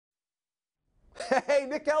Hey,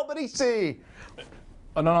 Nick Albanese.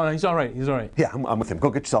 Oh, no, he's all right. He's all right. Yeah, I'm with him. Go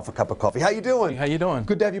get yourself a cup of coffee. How you doing? Hey, how you doing?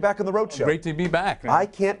 Good to have you back on the Rhode Show. Great to be back, man. I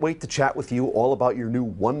can't wait to chat with you all about your new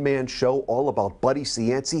one-man show, all about Buddy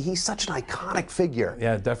Cianci. He's such an iconic figure.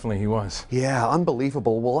 Yeah, definitely he was. Yeah,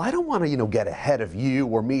 unbelievable. Well, I don't want to, get ahead of you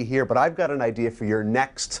or me here, but I've got an idea for your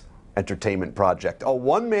next entertainment project. A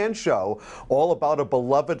one-man show all about a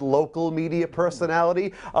beloved local media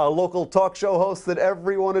personality, a local talk show host that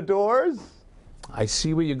everyone adores. I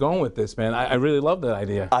see where you're going with this, man. I really love that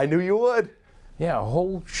idea. I knew you would. Yeah, a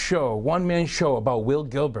whole show, one-man show about Will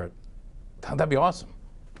Gilbert. That'd be awesome.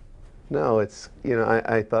 No, it's,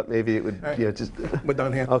 I thought maybe it would, Right. just... We're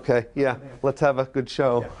done here. Okay, yeah, let's have a good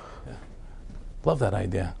show. Yeah. Love that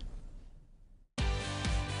idea.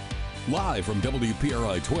 Live from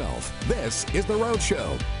WPRI 12, this is The Rhode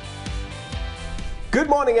Show. Good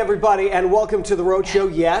morning, everybody, and welcome to the Rhode Show.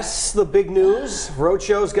 Yes, the big news. Rhode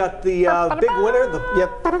Show's got the big winner.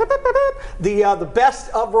 The best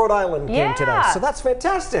of Rhode Island came today, so that's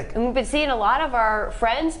fantastic. And we've been seeing a lot of our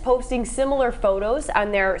friends posting similar photos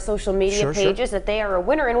on their social media pages that they are a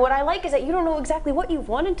winner. And what I like is that you don't know exactly what you've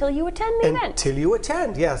won until you attend the event. Until you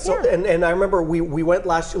attend, yeah. So, and I remember we went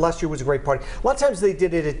last year was a great party. A lot of times they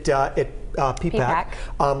did it at PPAC.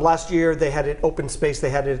 Last year they had it open space. They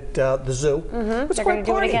had it at the zoo. It was They're going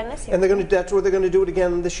to do it again this year. And that's where they're going to do it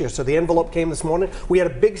again this year. So the envelope came this morning. We had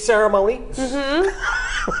a big ceremony.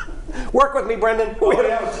 Work with me, Brendan. Oh,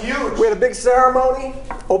 yeah, it was huge. We had a big ceremony,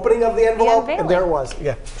 opening of the envelope, and there it was.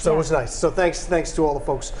 Yeah, so it was nice. So thanks to all the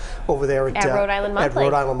folks over there at Rhode Island Monthly. At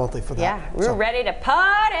Rhode Island Monthly for that. Yeah, we're ready to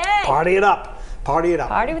party. Party it up. Party it up.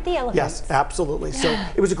 Party with the elephants. Yes, absolutely. So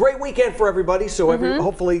it was a great weekend for everybody. So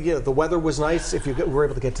hopefully the weather was nice if you were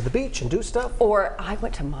able to get to the beach and do stuff. Or I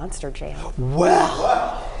went to Monster Jam.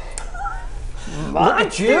 Well, look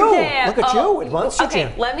at you. Look at you at Monster Jam.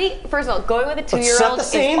 Okay, let me, first of all, going with a 2-year-old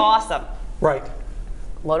is awesome. Right.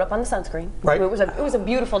 Load up on the sunscreen. Right. It was a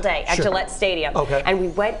beautiful day at Gillette Stadium. Okay. And we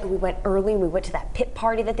went early and we went to that pit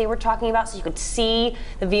party that they were talking about so you could see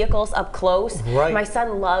the vehicles up close. Right. My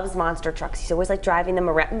son loves monster trucks. He's always like driving them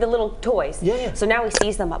around, the little toys. Yeah. So now he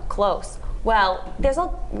sees them up close. Well, there's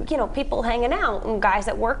all, people hanging out and guys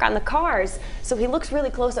that work on the cars. So he looks really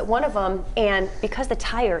close at one of them, and because the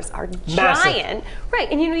tires are giant, right?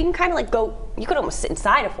 And you can kind of like you could almost sit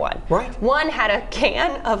inside of one. Right. One had a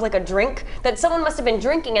can of like a drink that someone must have been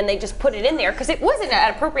drinking, and they just put it in there because it wasn't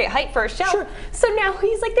at appropriate height for a shelf. Sure. So now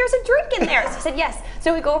he's like, "There's a drink in there." So I said, "Yes."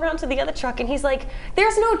 So we go around to the other truck, and he's like,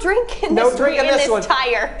 "There's no drink in this one.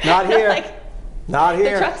 tire." Not here. Like, not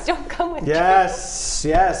here. The trucks don't come with drinks.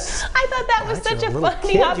 Yes. I thought that was such a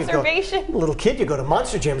funny observation. Little kid, you go to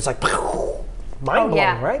Monster Jam, it's like mind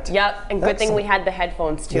blowing, right? Yep, and good thing we had the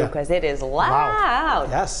headphones too, because it is loud. Wow.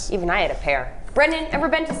 Yes. Even I had a pair. Brendan, ever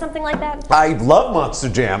been to something like that? I love Monster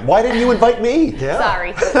Jam. Why didn't you invite me? Yeah.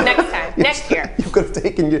 Sorry, next time, next year. You could have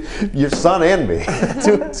taken your son and me,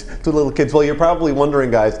 two little kids. Well, you're probably wondering,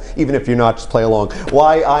 guys, even if you're not, just play along,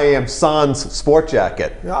 why I am San's sport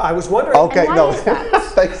jacket. Yeah, I was wondering. Okay, and why no. is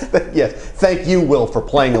that? Yes, thank you, Will, for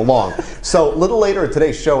playing along. So a little later in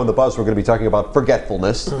today's show in The Buzz, we're going to be talking about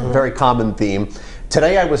forgetfulness, very common theme.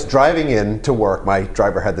 Today I was driving in to work. My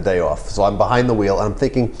driver had the day off, so I'm behind the wheel and I'm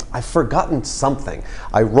thinking, I've forgotten something.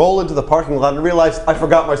 I roll into the parking lot and realize I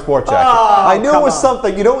forgot my sport jacket. I knew it was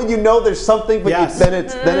something. You know when you know there's something, but then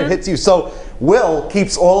it hits you. So Will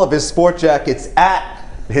keeps all of his sport jackets at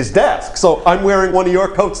his desk. So I'm wearing one of your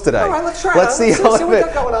coats today. All right, let's try it. Let's see how what we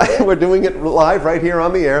got going on here. We're doing it live right here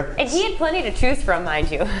on the air. And he had plenty to choose from, mind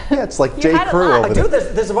you. Yeah, it's like J. Crew over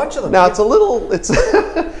there. There's a bunch of them. Now it's a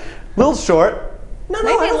little short. No, I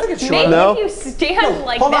don't think it's short. Maybe No? if you stand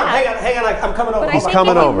like Hold on, that. hang on, I'm coming over. He's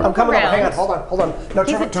coming over. I'm coming over, hang on, hold on. No,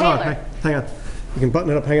 He's a turn on, tailor. hang on. You can button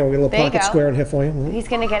it up, hang on, we got a little There you pocket go. square in here for you. He's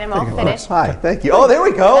going to get him all finished. Hi, thank you. Oh, there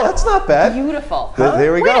we go. That's not bad. Beautiful.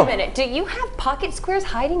 There we go. Wait a minute. Do you have pocket squares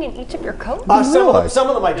hiding in each of your coats? Some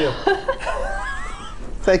of them I do.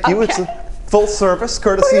 Thank you. Okay. It's a full service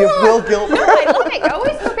courtesy of Will Gilbert. No, I like it.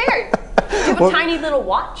 Always prepared. Do you have a tiny little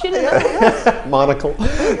watch in it? Monocle.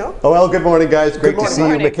 There you go. Oh, well, good morning, guys. Great to see you.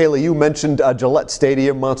 morning. Michaela, you mentioned Gillette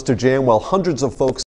Stadium, Monster Jam. Well, hundreds of folks